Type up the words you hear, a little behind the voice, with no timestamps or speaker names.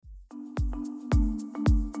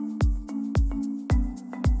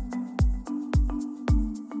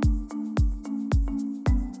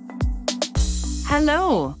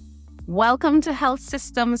Hello, welcome to Health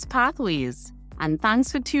Systems Pathways, and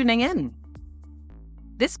thanks for tuning in.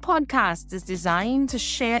 This podcast is designed to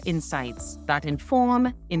share insights that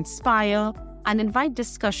inform, inspire, and invite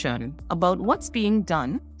discussion about what's being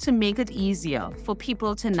done to make it easier for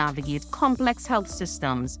people to navigate complex health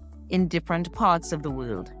systems in different parts of the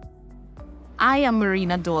world. I am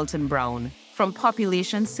Marina Dalton Brown from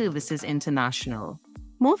Population Services International,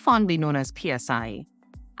 more fondly known as PSI,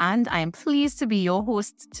 and I am pleased to be your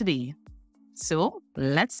host today. So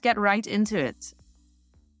let's get right into it.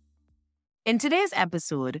 In today's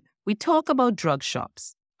episode, we talk about drug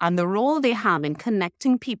shops and the role they have in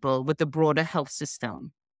connecting people with the broader health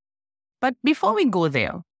system. But before we go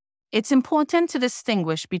there, it's important to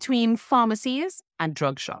distinguish between pharmacies and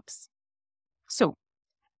drug shops. So,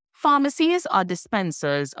 pharmacies are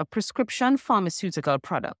dispensers of prescription pharmaceutical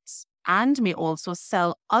products and may also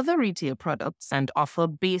sell other retail products and offer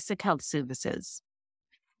basic health services.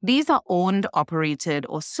 These are owned, operated,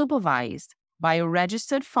 or supervised by a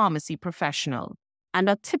registered pharmacy professional and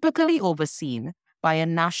are typically overseen by a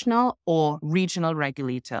national or regional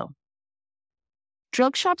regulator.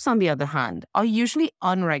 Drug shops, on the other hand, are usually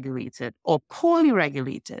unregulated or poorly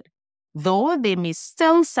regulated, though they may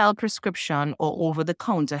still sell prescription or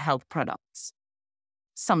over-the-counter health products.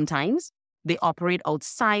 Sometimes they operate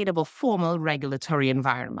outside of a formal regulatory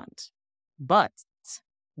environment, but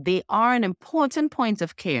they are an important point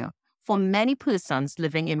of care for many persons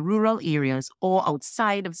living in rural areas or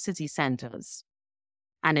outside of city centers.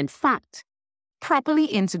 And in fact, properly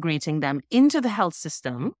integrating them into the health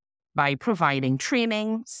system by providing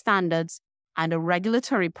training, standards, and a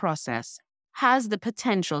regulatory process has the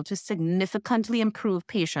potential to significantly improve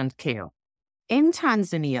patient care. In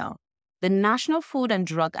Tanzania, the National Food and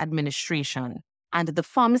Drug Administration and the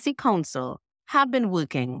Pharmacy Council have been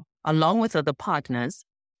working, along with other partners,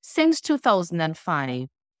 since 2005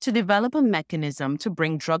 to develop a mechanism to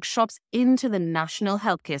bring drug shops into the national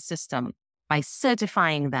healthcare system by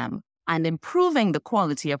certifying them and improving the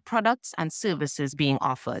quality of products and services being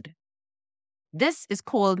offered. This is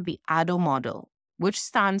called the ADO model, which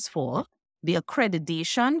stands for the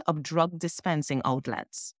Accreditation of Drug Dispensing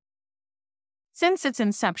Outlets. Since its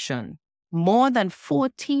inception, more than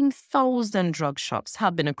 14,000 drug shops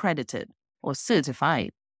have been accredited or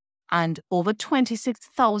certified, and over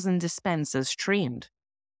 26,000 dispensers trained.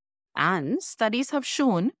 And studies have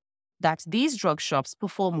shown that these drug shops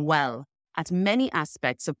perform well at many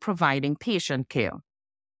aspects of providing patient care.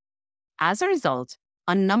 As a result,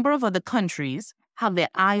 a number of other countries have their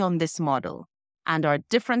eye on this model and are at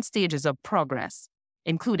different stages of progress,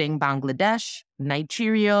 including Bangladesh,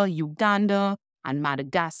 Nigeria, Uganda, and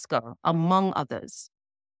Madagascar, among others.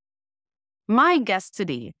 My guests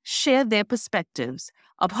today share their perspectives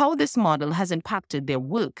of how this model has impacted their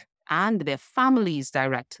work and their families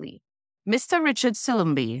directly. Mr. Richard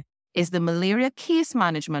Silumbe is the Malaria Case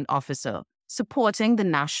Management Officer supporting the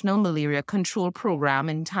National Malaria Control Program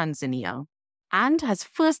in Tanzania and has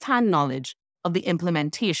first-hand knowledge of the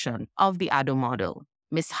implementation of the ADO model.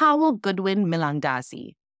 Ms. Howell Goodwin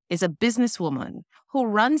Milangazi is a businesswoman who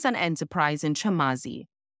runs an enterprise in Chamazi,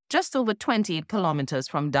 just over 28 kilometers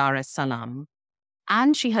from Dar es Salaam,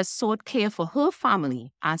 and she has sought care for her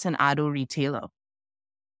family at an ADO retailer.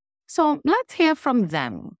 So let's hear from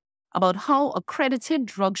them about how accredited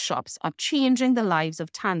drug shops are changing the lives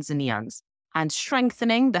of Tanzanians and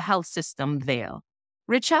strengthening the health system there.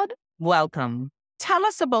 Richard, welcome. Tell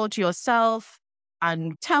us about yourself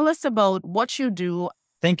and tell us about what you do.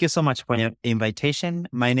 Thank you so much for your invitation.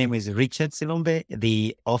 My name is Richard Silumbe,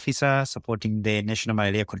 the officer supporting the National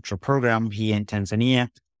Malaria Control Program here in Tanzania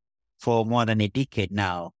for more than a decade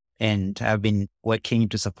now. And I've been working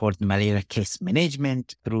to support the malaria case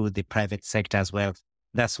management through the private sector as well.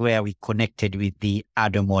 That's where we connected with the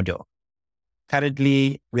ADO model.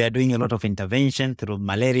 Currently, we are doing a lot of intervention through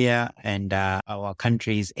malaria, and our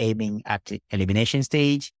country is aiming at the elimination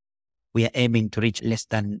stage. We are aiming to reach less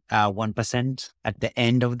than 1% at the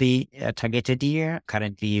end of the targeted year.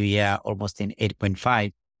 Currently, we are almost in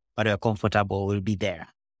 8.5, but we are comfortable we'll be there.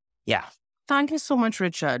 Yeah. Thank you so much,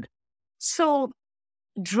 Richard. So,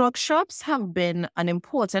 drug shops have been an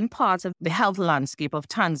important part of the health landscape of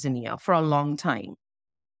Tanzania for a long time.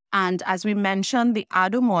 And as we mentioned, the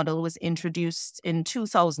ADO model was introduced in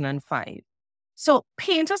 2005. So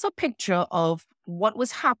paint us a picture of what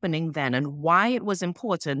was happening then and why it was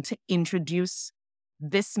important to introduce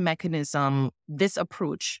this mechanism, this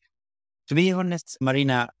approach. To be honest,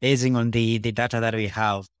 Marina, basing on the data that we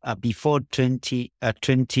have, before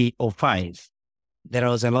 2005, there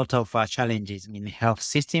was a lot of challenges in health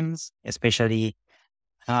systems, especially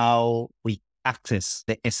how we access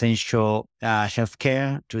the essential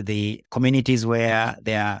healthcare to the communities where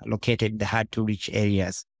they are located, the hard to reach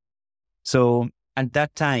areas. So at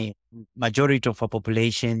that time, majority of our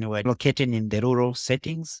population were located in the rural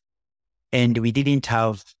settings, and we didn't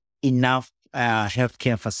have enough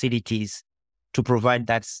healthcare facilities to provide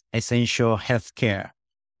that essential healthcare.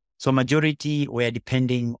 So majority were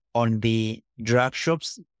depending on the drug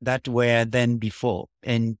shops that were then before.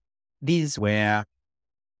 And these were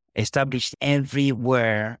established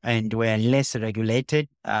everywhere and were less regulated.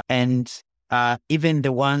 And even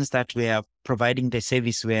the ones that were providing the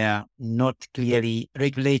service were not clearly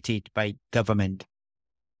regulated by government.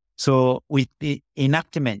 So with the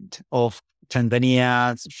enactment of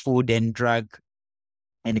Tanzania's Food and Drug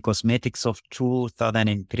and Cosmetics of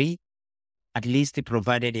 2003, at least it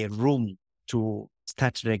provided a room to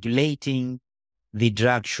start regulating the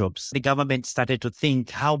drug shops. The government started to think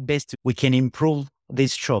how best we can improve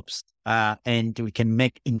these shops and we can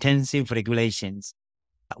make intensive regulations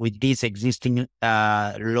with this existing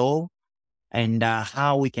law, and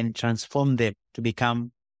how we can transform them to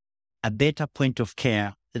become a better point of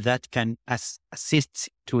care that can assist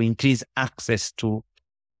to increase access to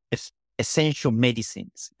essential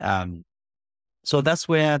medicines. So that's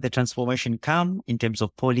where the transformation come in terms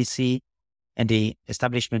of policy and the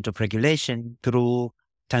establishment of regulation through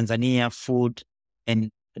Tanzania Food and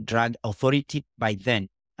Drug Authority by then.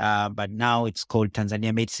 But now it's called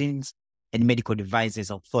Tanzania Medicines and Medical Devices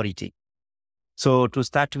Authority. So to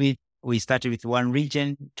start with, we started with one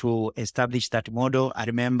region to establish that model. I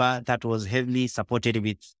remember that was heavily supported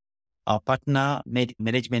with our partner,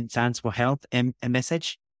 Management Science for Health,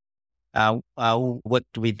 MSH, who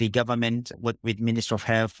worked with the government, worked with Ministry of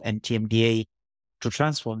Health and TMDA to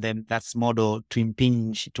transform them, that's model to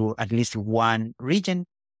impinge to at least one region.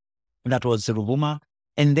 That was Ruvuma.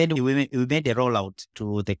 And then we made a rollout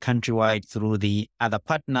to the countrywide through the other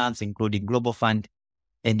partners, including Global Fund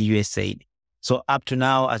and USAID. So up to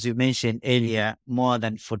now, as you mentioned earlier, more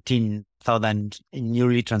than 14,000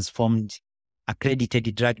 newly transformed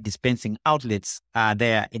accredited drug dispensing outlets are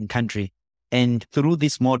there in country. And through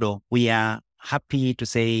this model, we are happy to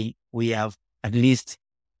say we have at least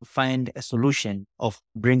find a solution of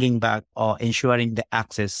bringing back or ensuring the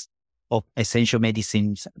access of essential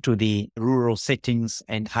medicines to the rural settings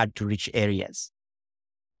and hard to reach areas.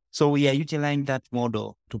 So we are utilizing that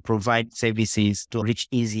model to provide services to reach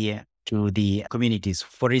easier to the communities.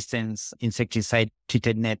 For instance, insecticide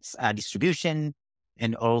treated nets distribution,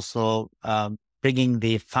 and also bringing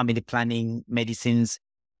the family planning medicines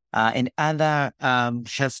and other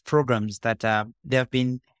health programs that they have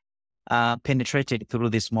been penetrated through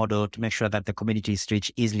this model to make sure that the community is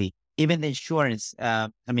reached easily. Even the insurance,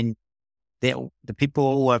 the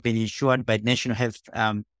people who have been insured by national health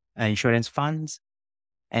insurance funds,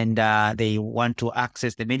 and they want to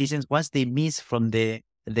access the medicines. Once they miss from the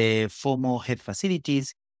formal health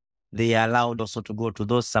facilities, they are allowed also to go to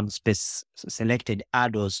those some selected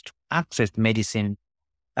adults to access medicine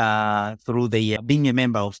through the being a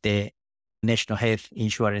member of the national health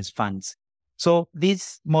insurance funds. So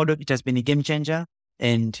this model, it has been a game changer,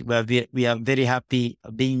 and we are very happy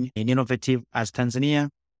being innovative as Tanzania,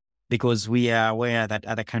 because we are aware that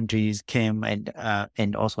other countries came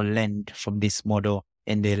and also learned from this model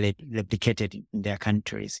and they replicated in their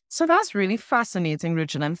countries. So that's really fascinating,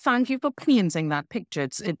 Richard, and thank you for painting that picture.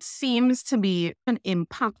 It seems to be an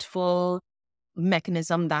impactful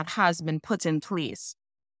mechanism that has been put in place.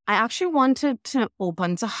 I actually wanted to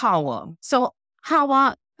open to Hawa. So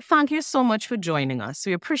Hawa, thank you so much for joining us.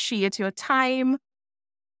 We appreciate your time.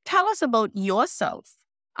 Tell us about yourself.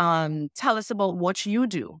 Tell us about what you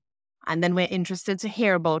do. And then we're interested to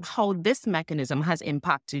hear about how this mechanism has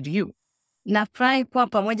impacted you. Nafurahi kuwa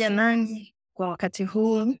pamoja nanyi kwa wakati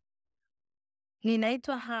huu.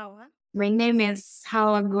 Ninaitwa Hawa. My name is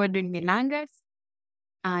Hawa Gordon Milangas,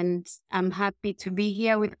 and I'm happy to be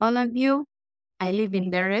here with all of you. I live in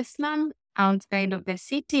Dar es Salaam, outside of the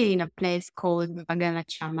city, in a place called Mbagala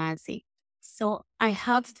Chamazi. So I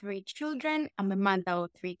have 3 children. I'm a mother of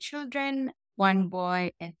 3 children, 1 boy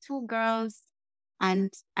and 2 girls.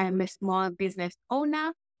 And I'm a small business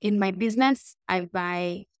owner. In my business, I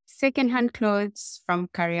buy secondhand clothes from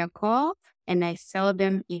Kariakor and I sell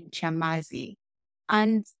them in Chamazi.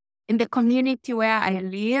 And in the community where I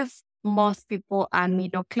live, most people are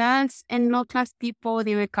middle class and low class people.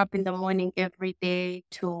 They wake up in the morning every day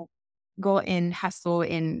to go and hustle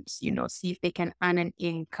and, see if they can earn an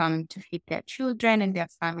income to feed their children and their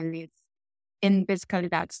families. And basically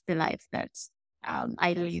that's the life that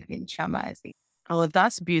I live in Chamazi. Oh,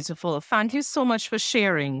 that's beautiful. Thank you so much for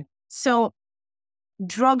sharing. So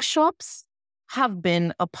drug shops have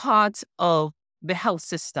been a part of the health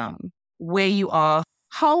system where you are,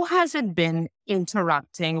 how has it been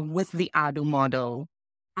interacting with the ADO model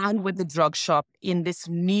and with the drug shop in this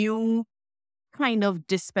new kind of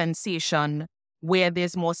dispensation where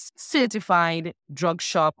there's more certified drug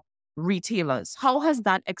shop retailers? How has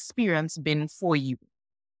that experience been for you?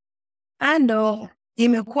 ADO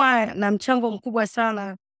imekuwa na mchango mkubwa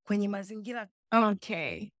sana kwenye mazingira.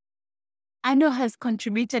 Okay. ADO has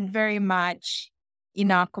contributed very much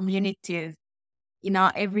in our communities, in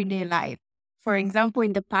our everyday life. For example,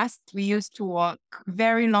 in the past, we used to walk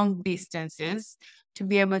very long distances to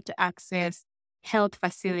be able to access health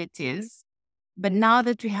facilities. But now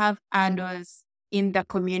that we have ADOs in the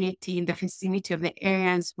community, in the vicinity of the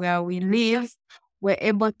areas where we live, we're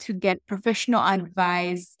able to get professional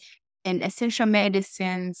advice and essential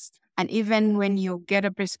medicines. And even when you get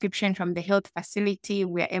a prescription from the health facility,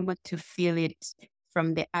 we're able to fill it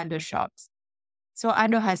from the ADO shops. So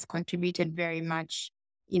ADO has contributed very much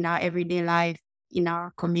in our everyday life, in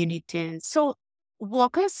our communities. So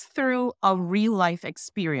walk us through a real life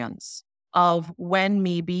experience of when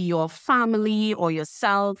maybe your family or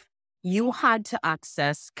yourself, you had to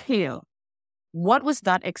access care. What was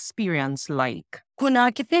that experience like?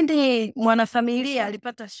 Kuna kipindi mwanafamilia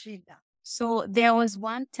alipata shida. So there was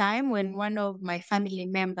one time when one of my family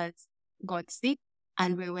members got sick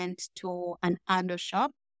and we went to an ADO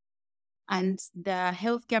shop, and the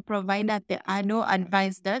healthcare provider at the ADO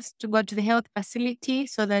advised us to go to the health facility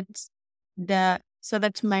so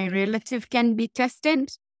that my relative can be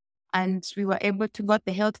tested. And we were able to go to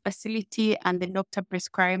the health facility, and the doctor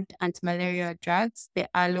prescribed anti-malaria drugs, the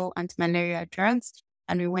aloe anti-malaria drugs.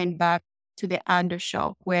 And we went back to the ADO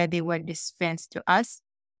shop where they were dispensed to us.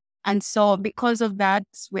 And so because of that,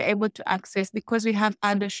 we're able to access, because we have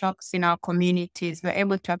ADO shops in our communities, we're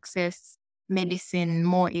able to access medicine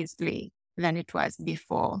more easily than it was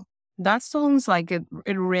before. That sounds like it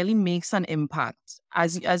really makes an impact.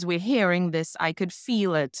 As we're hearing this, I could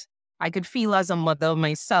feel it. I could feel as a mother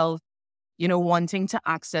myself, wanting to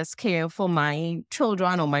access care for my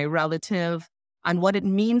children or my relative and what it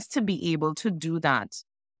means to be able to do that.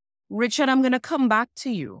 Richard, I'm going to come back to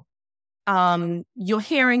you. You're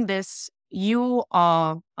hearing this. You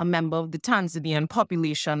are a member of the Tanzanian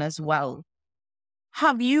population as well.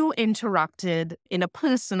 Have you interacted in a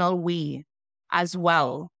personal way as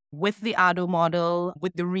well with the ADO model,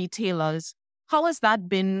 with the retailers? How has that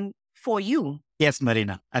been for you? Yes,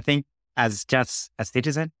 Marina. I think as just a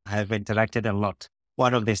citizen, I have interacted a lot.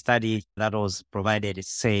 One of the studies that was provided is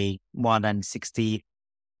say more than 60%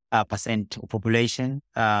 of population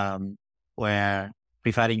were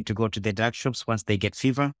preferring to go to the drug shops once they get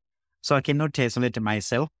fever. So I cannot isolate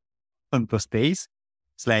myself on those days.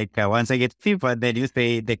 It's like once I get fever, then you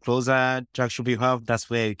say the closer drug shop you have, that's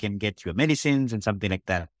where you can get your medicines and something like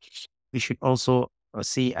that. We should also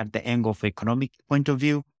see at the angle of economic point of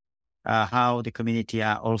view, how the community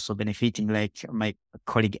are also benefiting. Like my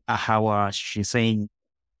colleague Ahawa, she's saying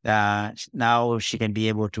now she can be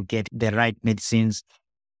able to get the right medicines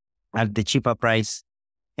at the cheaper price,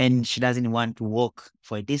 and she doesn't want to walk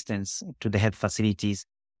for a distance to the health facilities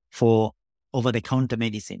for over-the-counter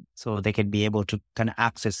medicine. So they can be able to kind of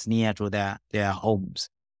access near to their homes.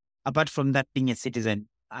 Apart from that, being a citizen,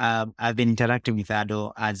 I've been interacting with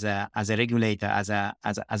ADO as a regulator, as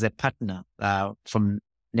a partner from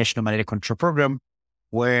National Malaria Control Program,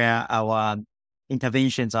 where our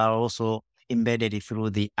interventions are also embedded through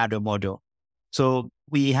the ADO model. So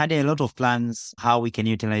we had a lot of plans how we can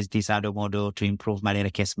utilize this ADO model to improve malaria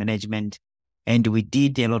case management. And we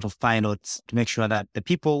did a lot of pilots to make sure that the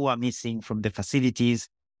people who are missing from the facilities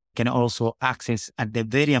can also access at the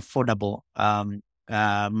very affordable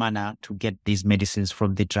manner to get these medicines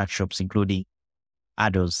from the drug shops, including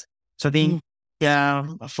ADOs. So I think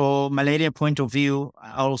for malaria point of view,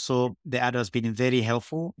 also the ADO has been very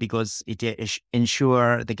helpful because it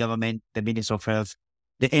ensure the government, the Ministry of Health,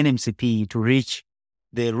 the NMCP to reach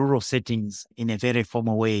the rural settings in a very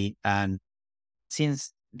formal way. And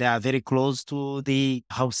since they are very close to the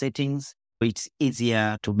house settings, it's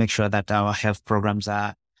easier to make sure that our health programs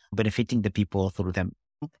are benefiting the people through them.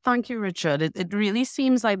 Thank you, Richard. It really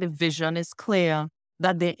seems like the vision is clear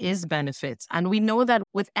that there is benefit. And we know that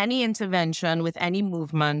with any intervention, with any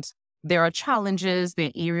movement, there are challenges, there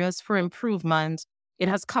are areas for improvement. It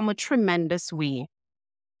has come a tremendous way.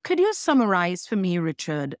 Could you summarize for me,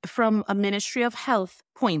 Richard, from a Ministry of Health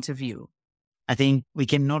point of view? I think we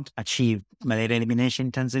cannot achieve malaria elimination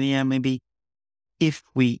in Tanzania maybe if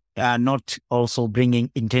we are not also bringing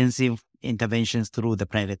intensive interventions through the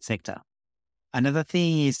private sector. Another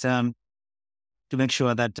thing is to make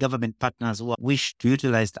sure that government partners who wish to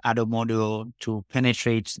utilize the ADO model to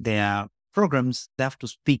penetrate their programs, they have to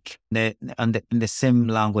speak in the same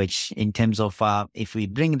language in terms of if we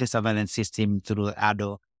bring the surveillance system through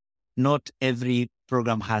ADO, not every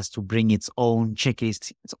program has to bring its own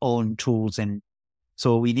checklist, its own tools. And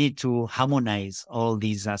so we need to harmonize all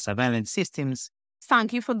these surveillance systems.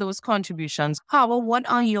 Thank you for those contributions. Howard, what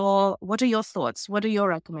are your thoughts? What are your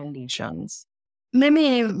recommendations?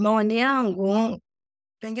 Mimi maoni yangu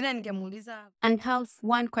pengine ningemuuliza, and have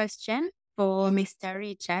one question for Mr.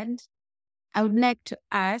 Richard. I would like to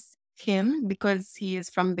ask him, because he is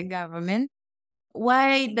from the government,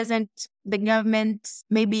 why doesn't the government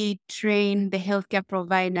maybe train the healthcare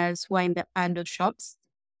providers who are in the ADO shops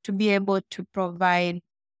to be able to provide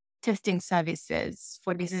testing services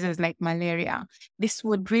for diseases like malaria? This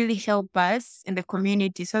would really help us in the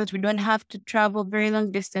community so that we don't have to travel very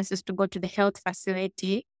long distances to go to the health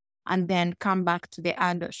facility and then come back to the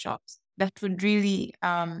ADO shops. That would really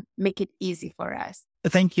make it easy for us.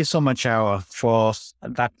 Thank you so much, Awa, for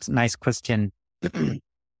that nice question.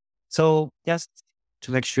 So just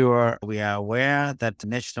to make sure we are aware that the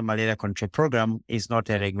National Malaria Control Program is not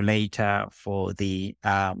a regulator for the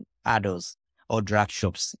ADOs or drug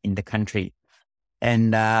shops in the country.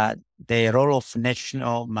 And the role of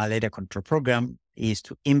National Malaria Control Program is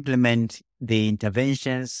to implement the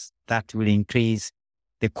interventions that will increase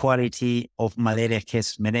the quality of malaria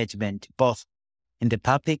case management, both in the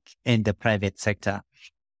public and the private sector.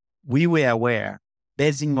 We were aware,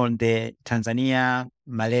 basing on the Tanzania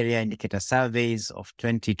Malaria Indicator Surveys of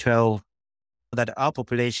 2012, that our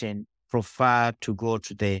population prefer to go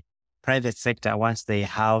to the private sector once they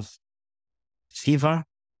have fever,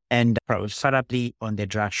 and preferably on the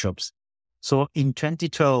drug shops. So in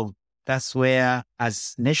 2012, that's where,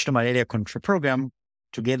 as National Malaria Control Program,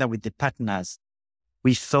 together with the partners,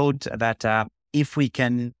 we thought that if we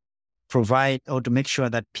can provide or to make sure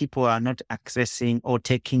that people are not accessing or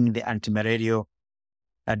taking the antimalarial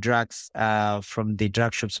drugs from the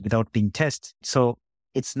drug shops without being tested. So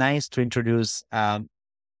it's nice to introduce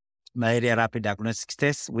malaria rapid diagnostics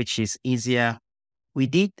tests, which is easier. We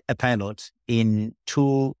did a pilot in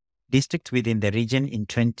 2 districts within the region in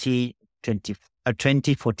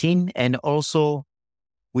 2014, and also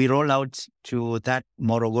we roll out to that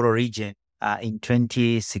Morogoro region in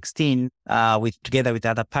 2016 together with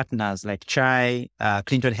other partners like CHAI,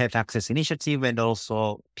 Clinton Health Access Initiative, and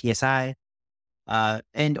also PSI,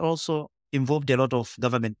 and also involved a lot of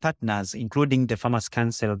government partners, including the Farmers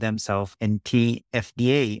Council themselves and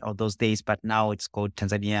TFDA of those days, but now it's called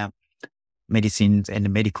Tanzania Medicines and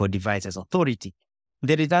Medical Devices Authority.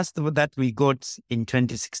 The results that we got in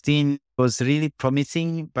 2016 was really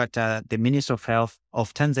promising, but the Minister of Health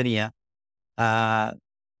of Tanzania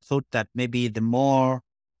thought that maybe the more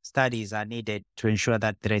studies are needed to ensure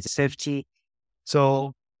that there is safety.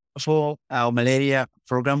 So for our malaria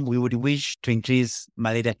program, we would wish to increase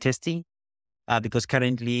malaria testing because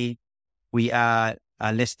currently we are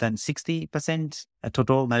less than 60%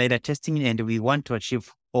 total malaria testing, and we want to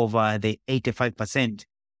achieve over the 85%.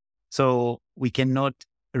 So we cannot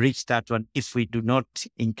reach that one if we do not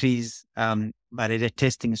increase malaria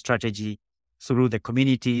testing strategy through the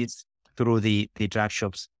communities, through the drug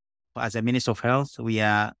shops. As a Minister of Health, we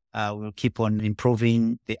will keep on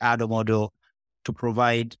improving the ADO model to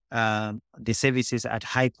provide the services at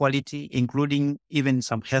high quality, including even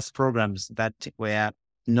some health programs that were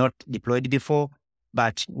not deployed before.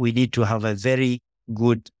 But we need to have a very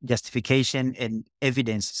good justification and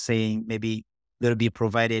evidence saying maybe they'll be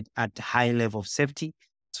provided at high level of safety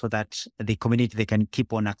so that the community, they can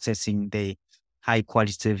keep on accessing the high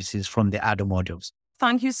quality services from the ADO models.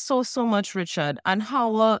 Thank you so much, Richard. And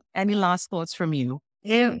Howard, any last thoughts from you?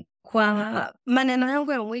 Kwa maneno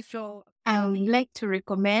yangu ya mwisho, I would like to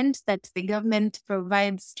recommend that the government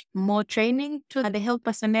provides more training to the health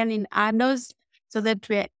personnel in ADOs so that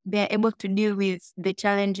they're able to deal with the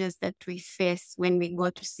challenges that we face when we go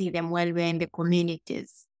to see them while we're in the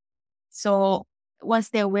communities. So once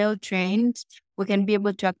they're well trained, we can be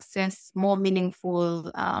able to access more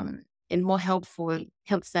meaningful and more helpful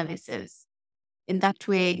health services. In that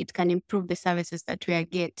way, it can improve the services that we are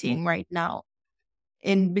getting right now.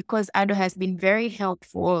 And because ADO has been very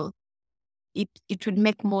helpful, it would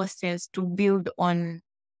make more sense to build on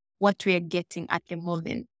what we are getting at the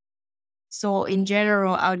moment. So in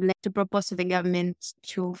general, I would like to propose to the government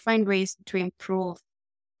to find ways to improve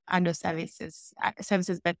ADO services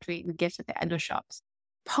that we get at the ADO shops.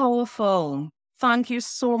 Powerful. Thank you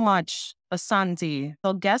so much, Asante.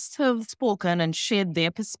 Our guests have spoken and shared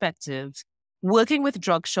their perspectives. Working with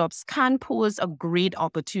drug shops can pose a great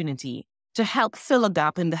opportunity to help fill a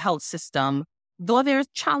gap in the health system though there are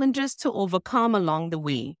challenges to overcome along the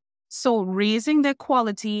way. So raising their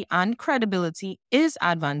quality and credibility is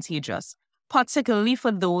advantageous, particularly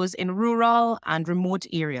for those in rural and remote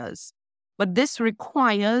areas. But this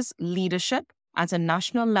requires leadership at a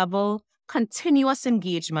national level, continuous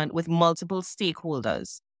engagement with multiple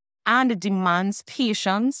stakeholders, and it demands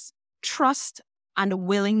patience, trust, and a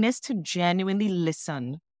willingness to genuinely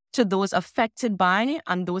listen to those affected by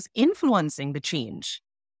and those influencing the change.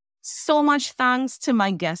 So much thanks to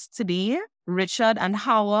my guests today, Richard and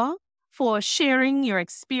Hawa, for sharing your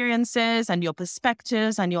experiences and your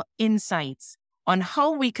perspectives and your insights on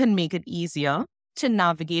how we can make it easier to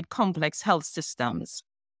navigate complex health systems.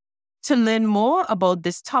 To learn more about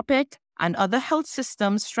this topic and other health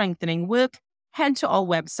systems strengthening work, head to our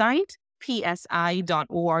website,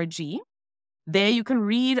 psi.org. There you can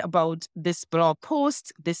read about this blog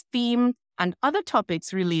post, this theme, and other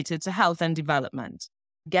topics related to health and development.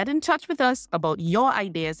 Get in touch with us about your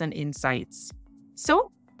ideas and insights.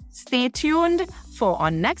 So, stay tuned for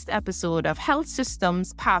our next episode of Health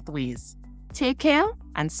Systems Pathways. Take care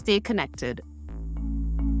and stay connected.